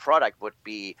 that their product would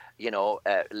be,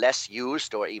 less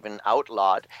used or even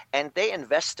outlawed, and they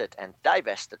invested and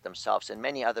divested themselves in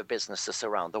many other businesses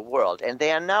around the world. And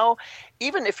they are now,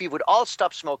 even if we would all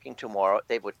stop smoking tomorrow,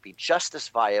 they would be just as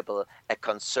viable a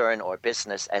concern or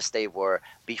business as they were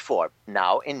before,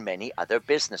 now in many other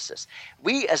businesses.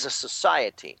 We as a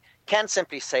society can't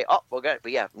simply say,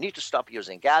 we need to stop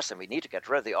using gas and we need to get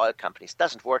rid of the oil companies. It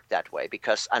doesn't work that way,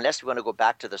 because unless we want to go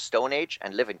back to the Stone Age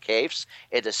and live in caves,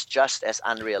 it is just as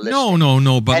unrealistic.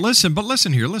 No. But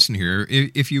listen here.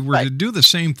 If you were to do the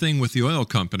same thing with the oil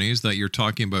companies that you're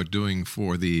talking about doing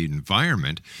for the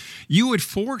environment, you would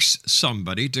force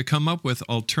somebody to come up with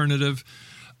alternative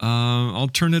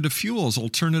fuels,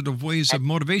 alternative ways of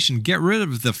motivation. Get rid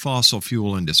of the fossil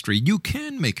fuel industry. You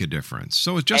can make a difference.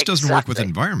 So it just doesn't work with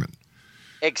environment.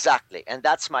 Exactly. And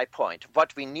that's my point.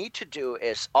 What we need to do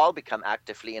is all become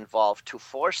actively involved to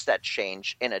force that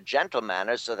change in a gentle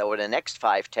manner, so that over the next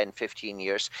 5, 10, 15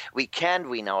 years, we can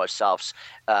wean ourselves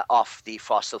off the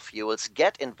fossil fuels,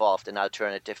 get involved in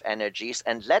alternative energies,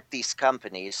 and let these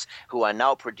companies who are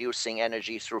now producing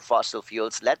energy through fossil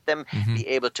fuels, let them be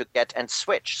able to get and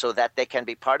switch, so that they can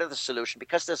be part of the solution.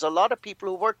 Because there's a lot of people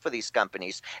who work for these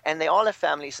companies, and they all have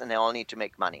families, and they all need to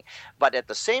make money. But at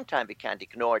the same time, we can't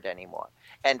ignore it anymore.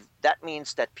 And that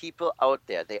means that people out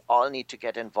there, they all need to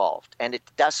get involved. And it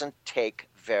doesn't take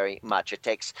very much. It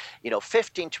takes,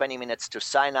 15, 20 minutes to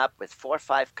sign up with 4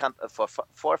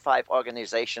 or 5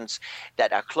 organizations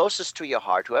that are closest to your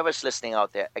heart. Whoever's listening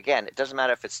out there, again, it doesn't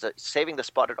matter if it's saving the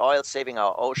spotted oil, saving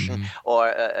our ocean,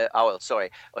 or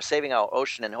saving our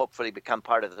ocean and hopefully become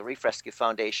part of the Reef Rescue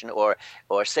Foundation, or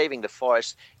saving the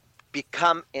forest.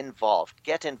 Become involved.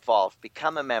 Get involved.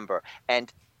 Become a member.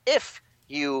 And if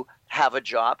you have a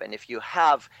job and if you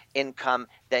have income,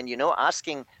 then,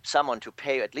 asking someone to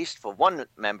pay at least for one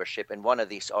membership in one of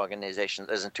these organizations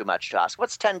isn't too much to ask.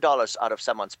 What's $10 out of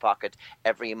someone's pocket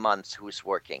every month who's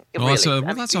working? That's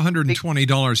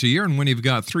 $120 a year. And when you've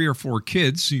got 3 or 4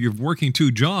 kids, you're working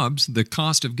 2 jobs, the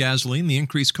cost of gasoline, the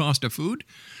increased cost of food.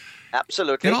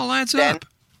 Absolutely. It all adds up.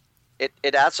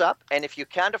 It adds up, and if you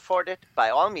can't afford it,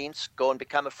 by all means, go and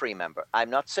become a free member.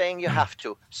 I'm not saying you have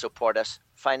to support us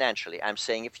financially. I'm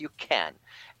saying if you can.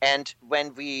 And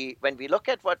when we look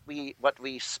at what we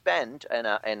spend in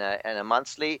a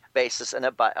monthly basis in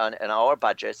our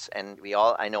budgets, and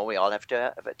I know we all have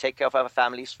to take care of our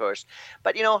families first.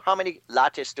 But how many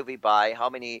lattes do we buy? How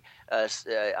many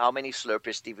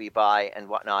Slurpees do we buy, and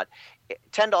whatnot?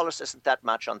 $10 isn't that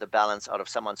much on the balance out of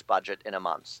someone's budget in a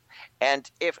month. And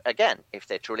if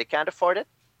they truly can't afford it,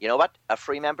 you know what? A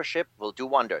free membership will do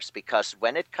wonders, because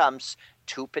when it comes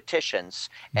to petitions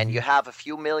and you have a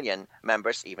few million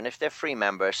members, even if they're free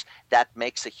members, that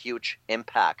makes a huge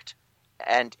impact.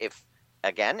 And if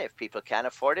people can't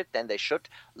afford it, then they should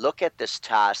look at this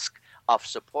task of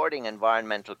supporting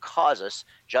environmental causes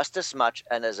just as much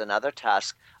and as another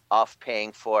task of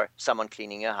paying for someone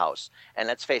cleaning your house. And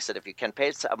let's face it, if you can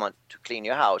pay someone to clean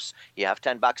your house, you have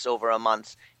 $10 over a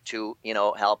month to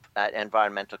help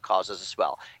environmental causes as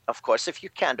well. Of course, if you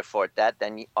can't afford that,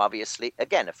 then obviously,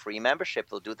 again, a free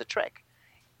membership will do the trick.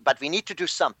 But we need to do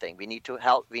something. We need to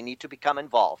help. We need to become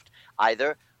involved,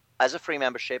 either as a free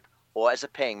membership or as a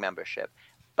paying membership.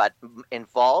 But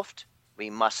involved, we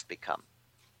must become.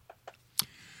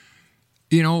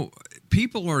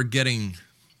 People are getting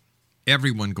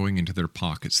everyone going into their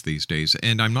pockets these days.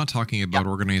 And I'm not talking about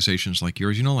organizations like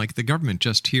yours. Like the government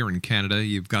just here in Canada,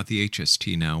 you've got the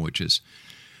HST now, which is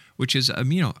a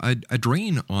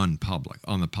drain on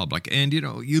the public. And,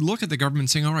 you look at the government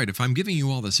saying, all right, if I'm giving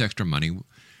you all this extra money,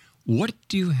 what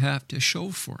do you have to show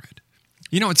for it?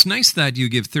 It's nice that you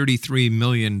give $33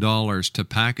 million to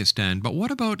Pakistan, but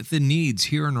what about the needs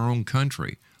here in our own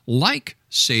country? Like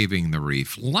saving the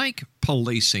reef, like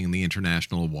policing the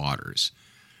international waters.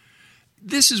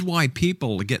 This is why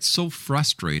people get so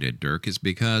frustrated, Dirk, is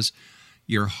because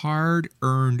your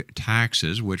hard-earned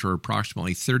taxes, which are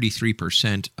approximately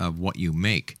 33% of what you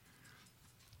make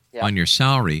on your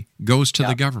salary, goes to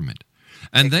the government.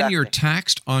 And then you're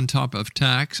taxed on top of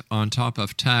tax, on top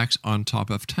of tax, on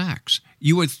top of tax.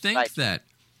 You would think that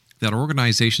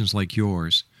organizations like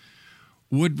yours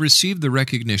would receive the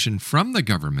recognition from the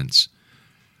governments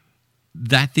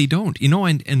that they don't.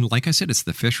 And like I said, it's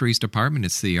the Fisheries Department,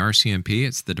 it's the RCMP,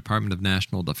 it's the Department of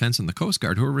National Defense and the Coast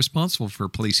Guard who are responsible for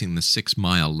policing the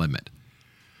 6-mile limit.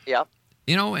 Yeah.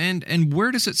 And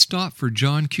where does it stop for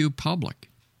John Q. Public?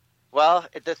 Well,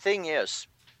 the thing is,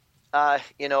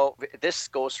 this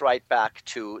goes right back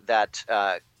to that.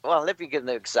 Let me give an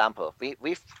example.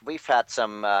 We've had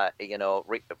some,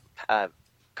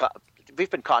 we've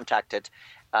been contacted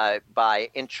by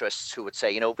interests who would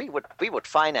say, we would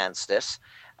finance this,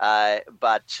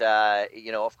 but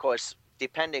of course,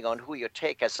 depending on who you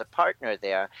take as a partner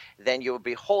there, then you're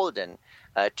beholden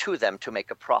to them to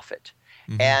make a profit.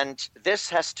 Mm-hmm. And this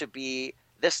has to be.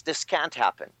 This can't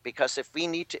happen, because if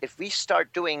we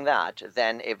start doing that,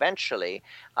 then eventually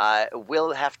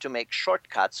we'll have to make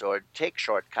shortcuts or take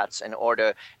shortcuts in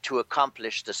order to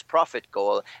accomplish this profit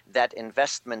goal that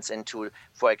investments into,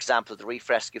 for example, the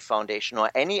Reef Rescue Foundation or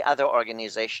any other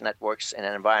organization that works in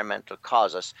environmental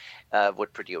causes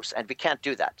would produce. And we can't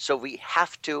do that. So we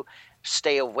have to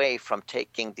stay away from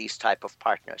taking these type of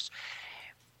partners.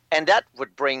 And that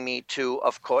would bring me to,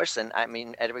 of course, and I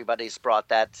mean, everybody's brought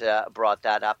that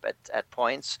up at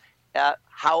points.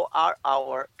 How are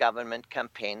our government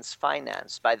campaigns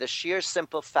financed? By the sheer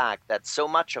simple fact that so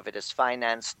much of it is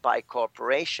financed by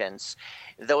corporations,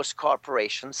 those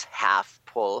corporations have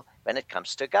pull when it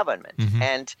comes to government. Mm-hmm.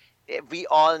 And we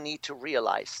all need to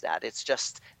realize that. It's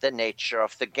just the nature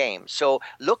of the game. So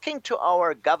looking to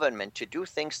our government to do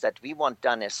things that we want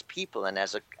done as people and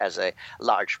as a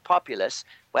large populace,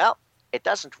 well, it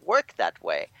doesn't work that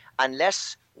way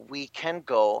unless we can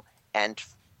go and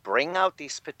bring out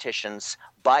these petitions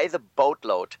by the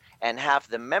boatload and have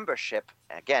the membership,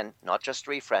 again, not just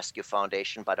Reef Rescue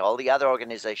Foundation, but all the other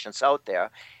organizations out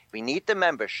there. We need the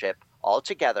membership all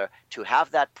together to have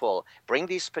that pull, bring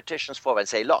these petitions forward and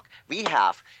say, look, we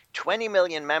have 20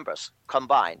 million members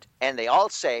combined, and they all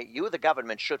say, you, the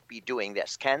government, should be doing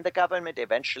this. Can the government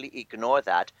eventually ignore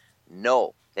that?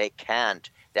 No, they can't.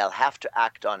 They'll have to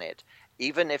act on it,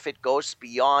 even if it goes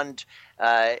beyond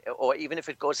or even if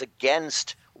it goes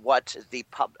against what the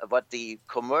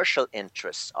commercial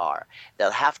interests are. They'll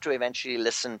have to eventually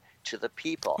listen to the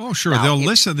people. Oh, sure. Now, they'll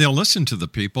listen to the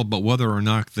people, but whether or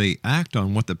not they act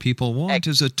on what the people want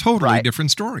is a totally different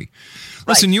story.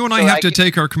 Listen, you and I have to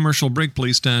take our commercial break.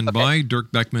 Please stand by.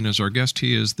 Dirk Beckman is our guest.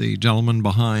 He is the gentleman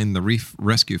behind the Reef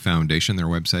Rescue Foundation. Their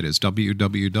website is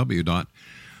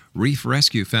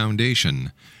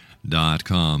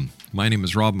www.reefrescuefoundation.com. My name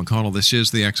is Rob McConnell. This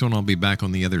is the X-Zone. I'll be back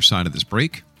on the other side of this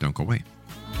break. Don't go away.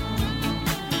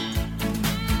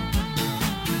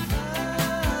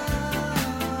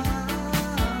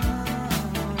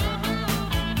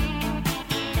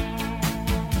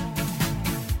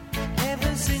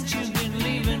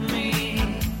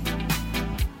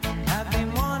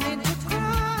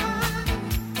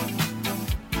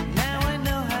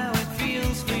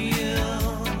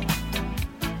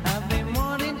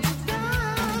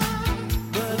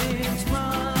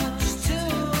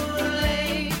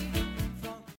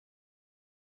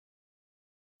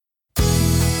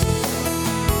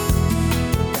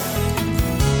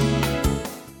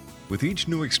 With each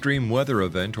new extreme weather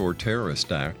event or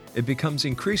terrorist act, it becomes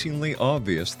increasingly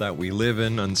obvious that we live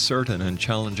in uncertain and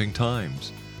challenging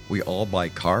times. We all buy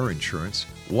car insurance.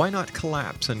 Why not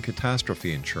collapse and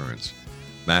catastrophe insurance?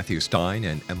 Matthew Stein,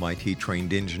 an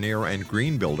MIT-trained engineer and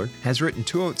green builder, has written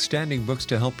 2 outstanding books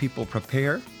to help people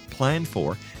prepare, plan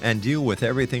for, and deal with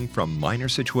everything from minor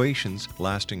situations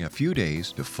lasting a few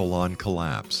days to full-on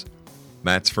collapse.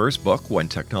 Matt's first book, When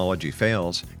Technology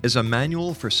Fails, is a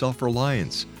manual for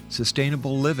self-reliance,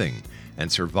 sustainable living,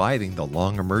 and surviving the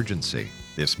long emergency.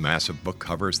 This massive book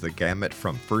covers the gamut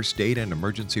from first aid and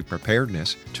emergency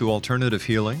preparedness to alternative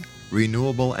healing,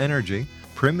 renewable energy,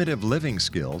 primitive living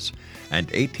skills, and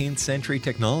 18th century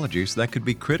technologies that could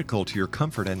be critical to your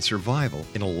comfort and survival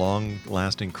in a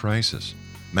long-lasting crisis.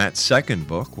 Matt's second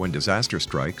book, When Disaster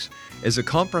Strikes, is a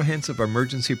comprehensive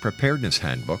emergency preparedness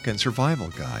handbook and survival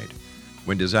guide.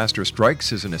 When Disaster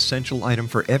Strikes is an essential item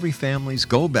for every family's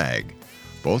go bag.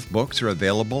 Both books are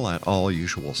available at all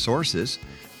usual sources.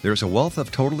 There's a wealth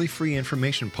of totally free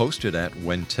information posted at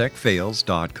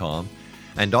whentechfails.com,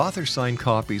 and author-signed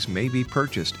copies may be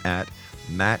purchased at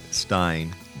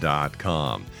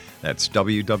mattstein.com. That's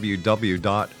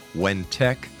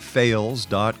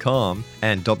www.whentechfails.com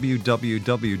and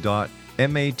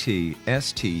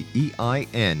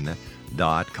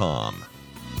www.mattstein.com.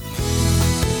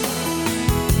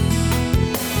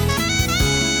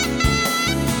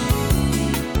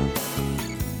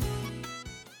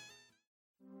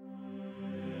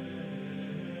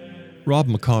 Rob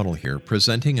McConnell here,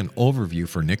 presenting an overview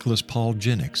for Nicholas Paul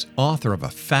Jennings, author of a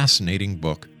fascinating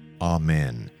book,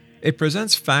 Amen. It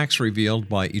presents facts revealed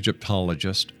by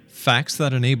Egyptologists, facts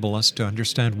that enable us to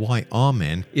understand why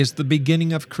Amen is the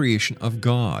beginning of creation of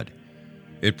God.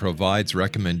 It provides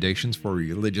recommendations for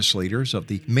religious leaders of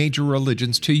the major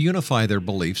religions to unify their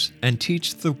beliefs and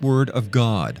teach the Word of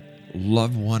God.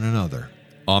 Love one another.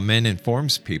 Amen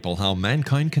informs people how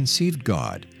mankind conceived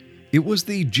God. It was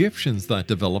the Egyptians that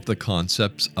developed the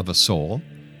concepts of a soul,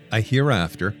 a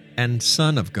hereafter, and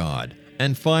Son of God.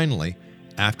 And finally,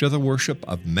 after the worship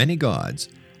of many gods,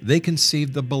 they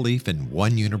conceived the belief in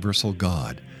one universal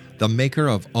God, the maker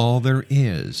of all there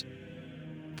is.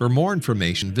 For more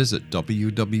information, visit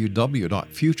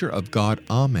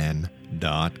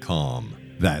www.futureofgodamen.com.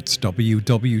 That's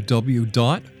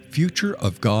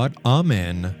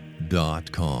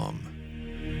www.futureofgodamen.com.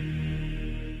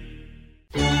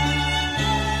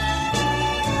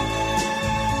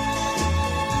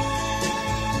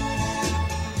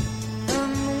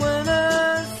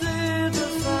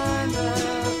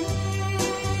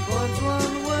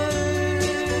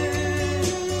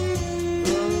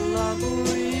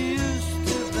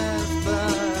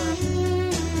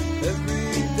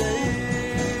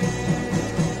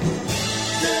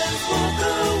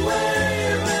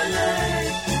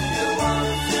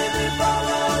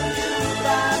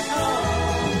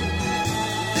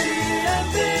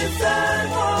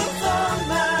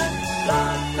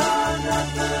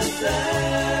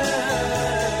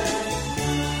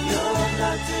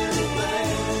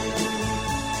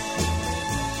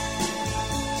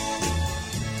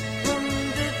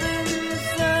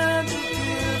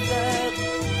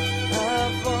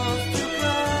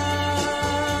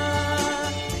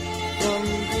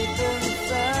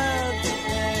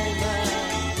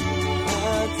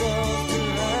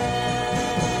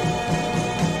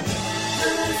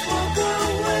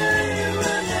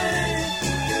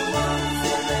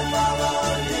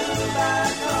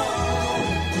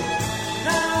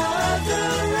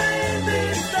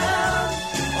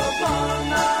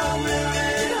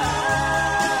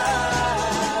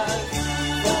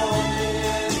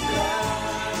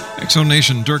 So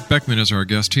Nation, DIRK BECKMAN is our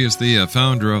guest. He is the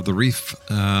founder of the Reef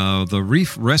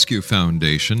Rescue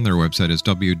Foundation. Their website is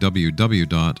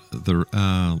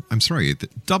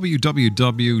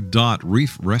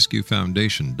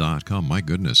www.reefrescuefoundation.com. My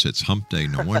goodness, it's hump day.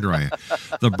 No wonder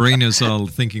the brain is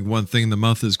thinking one thing, the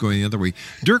mouth is going the other way.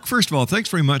 DIRK, first of all, thanks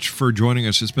very much for joining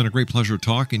us. It's been a great pleasure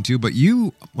talking to you. But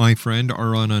you, my friend,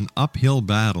 are on an uphill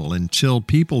battle until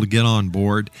people get on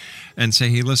board and say,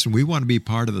 hey, listen, we want to be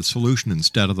part of the solution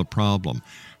instead of the problem.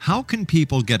 How can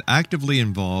people get actively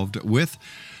involved with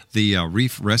the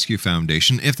Reef Rescue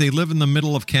Foundation if they live in the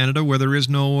middle of Canada where there is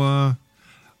no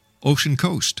ocean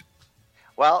coast?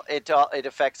 Well, it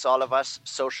affects all of us.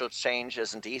 Social change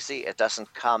isn't easy. It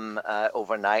doesn't come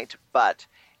overnight, but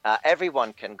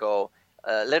everyone can go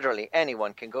literally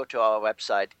anyone can go to our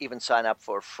website, even sign up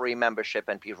for a free membership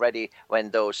and be ready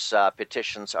when those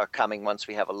petitions are coming once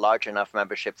we have a large enough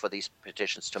membership for these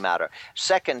petitions to matter.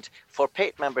 Second, for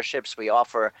paid memberships, we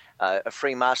offer a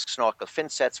free mask, snorkel, fin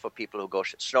sets for people who go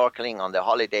snorkeling on their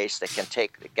holidays. They can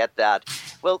get that.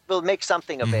 We'll make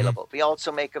something available. We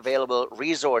also make available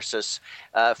resources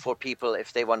for people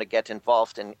if they want to get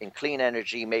involved in clean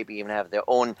energy, maybe even have their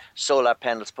own solar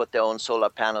panels, put their own solar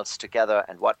panels together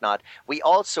and whatnot. We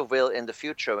also will in the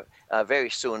future very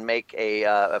soon make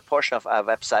a portion of our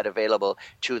website available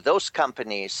to those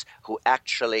companies who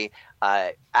actually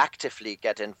actively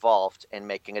get involved in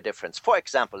making a difference. For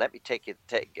example, let me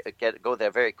go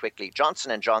there very quickly.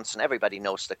 Johnson & Johnson, everybody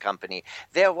knows the company.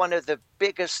 They're one of the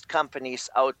biggest companies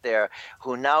out there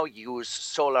who now use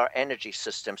solar energy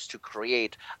systems to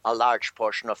create a large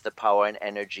portion of the power and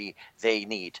energy they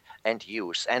need and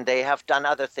use. And they have done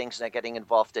other things, and they're getting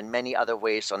involved in many other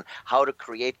ways on how to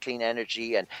create clean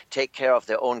energy and take care of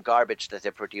their own garbage that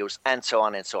they produce, and so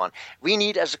on and so on. We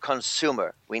need, as a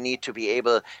consumer, we need to be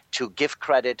able to give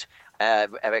credit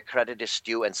where credit is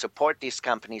due and support these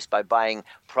companies by buying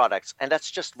products. And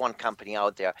that's just one company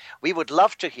out there. We would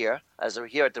love to hear, as we're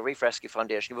here at the Reef Rescue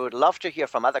Foundation, we would love to hear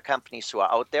from other companies who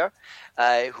are out there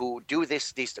who do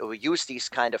who use these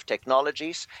kind of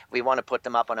technologies. We want to put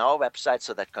them up on our website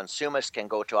so that consumers can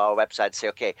go to our website and say,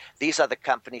 okay, these are the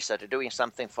companies that are doing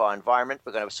something for our environment.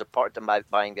 We're going to support them by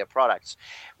buying their products.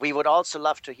 We would also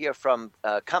love to hear from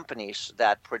companies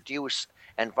that produce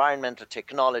environmental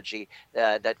technology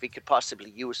that we could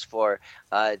possibly use for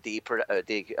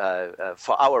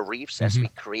for our reefs as we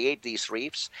create these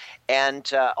reefs,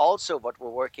 and also what we're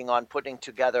working on, putting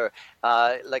together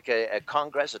like a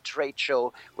congress, a trade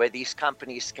show where these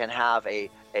companies can have a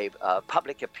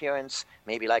public appearance,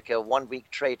 maybe like a one-week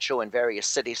trade show in various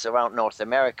cities around North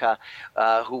America,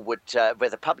 where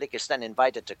the public is then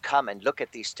invited to come and look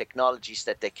at these technologies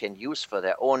that they can use for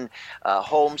their own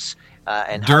homes.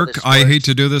 And Dirk, I hate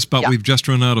to do this, but we've just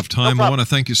run out of time. No I want to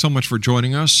thank you so much for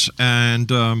joining us. And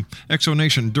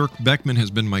ExoNation, Dirk BECKMAN has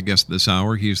been my guest this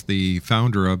hour. He's the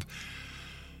founder of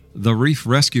the Reef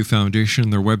Rescue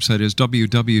Foundation. Their website is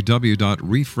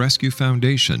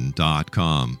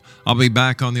www.reefrescuefoundation.com. I'll be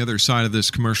back on the other side of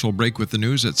this commercial break with the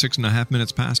news at 6.5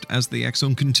 minutes past as the X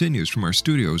Zone continues from our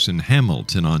studios in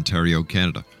Hamilton, Ontario,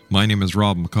 Canada. My name is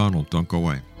Rob McConnell. Don't go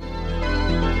away.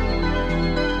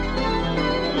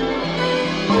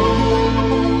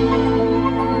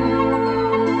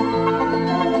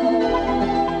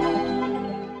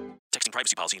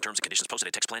 Privacy policy and terms and conditions posted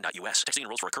at textplan.us. Texting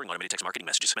enrolls for recurring automated text marketing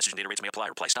messages. Message and data rates may apply.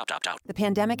 Reply stop to opt out. The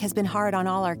pandemic has been hard on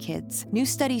all our kids. New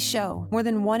studies show more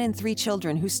than 1 in 3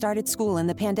 children who started school in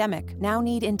the pandemic now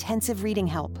need intensive reading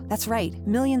help. That's right.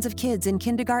 Millions of kids in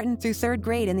kindergarten through 3rd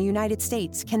grade in the United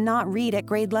States cannot read at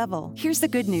grade level. Here's the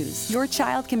good news. Your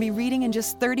child can be reading in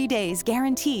just 30 days,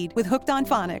 guaranteed, with Hooked on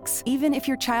Phonics. Even if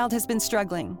your child has been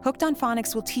struggling, Hooked on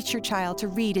Phonics will teach your child to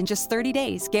read in just 30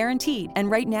 days, guaranteed. And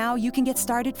right now, you can get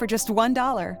started for just $1.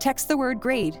 Text the word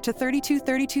GRADE to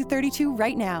 323232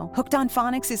 right now. Hooked on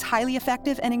Phonics is highly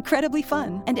effective and incredibly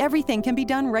fun, and everything can be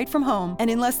done right from home and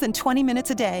in less than 20 minutes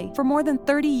a day. For more than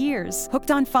 30 years,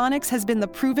 Hooked on Phonics has been the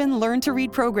proven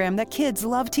learn-to-read program that kids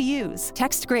love to use.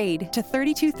 Text GRADE to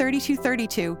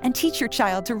 323232 and teach your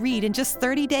child to read in just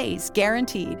 30 days,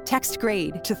 guaranteed. Text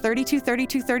GRADE to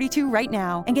 323232 right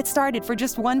now and get started for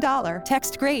just $1.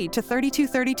 Text GRADE to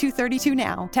 323232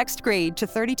 now. Text GRADE to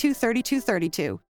 323232.